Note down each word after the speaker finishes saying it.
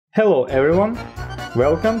Hello everyone,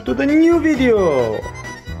 welcome to the new video!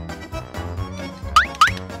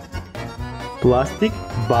 Plastic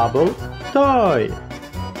bubble toy.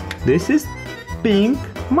 This is pink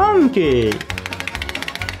monkey.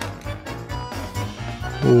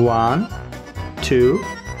 1, 2,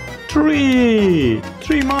 3.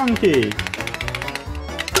 3 monkeys.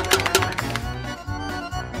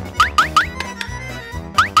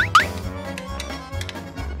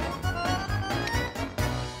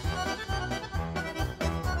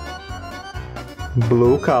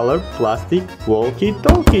 Blue colored plastic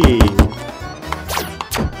walkie-talkie.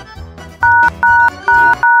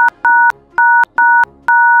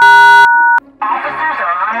 Officers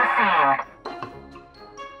are on the scene.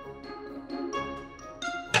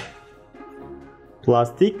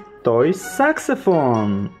 Plastic toy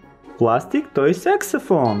saxophone. Plastic toy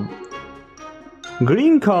saxophone.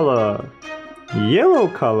 Green color, yellow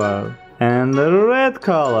color, and red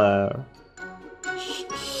color.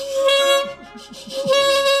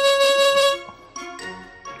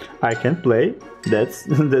 I can't play. That's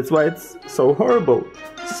why it's so horrible.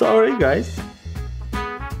 Sorry, guys.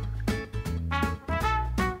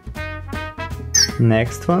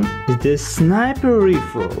 Next one is the sniper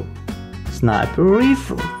rifle. Sniper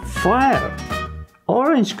rifle, fire,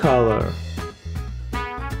 orange color.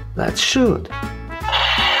 Let's shoot.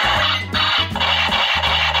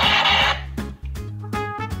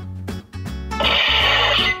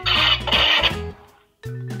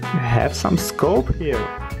 Have some scope here.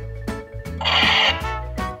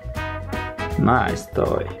 Nice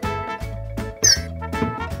toy.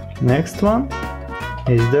 Next one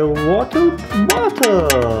is the water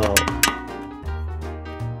bottle.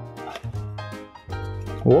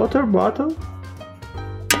 Water bottle.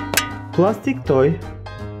 Plastic toy.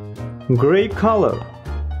 Gray color.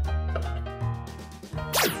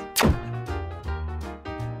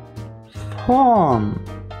 Phone.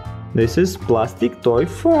 This is plastic toy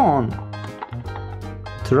phone.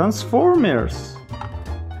 Transformers.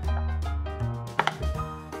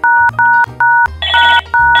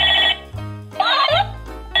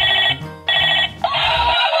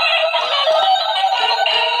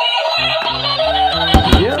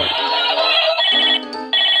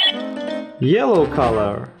 Yellow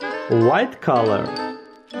color, white color.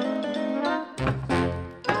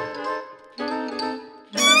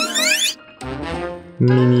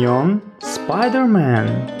 Minion,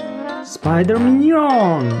 Spider-Man,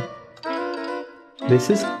 Spider-Minion. This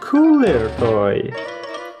is cooler toy.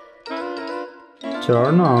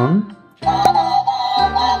 Turn on.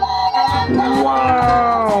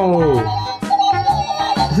 Wow!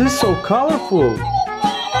 This is so colorful.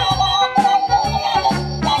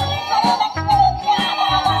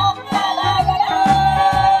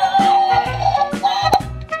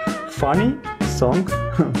 Funny song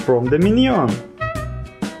from the Minion.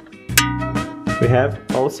 We have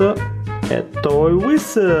also a toy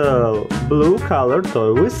whistle, blue color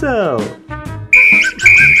toy whistle.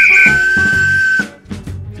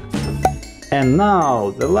 And now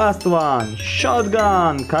the last one,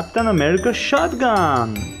 shotgun, Captain America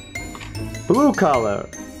shotgun. Blue color,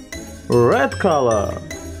 red color.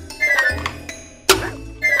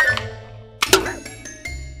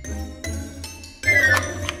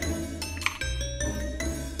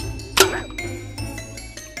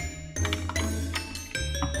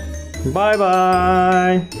 Bye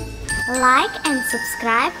bye. Like and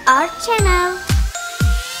subscribe our channel.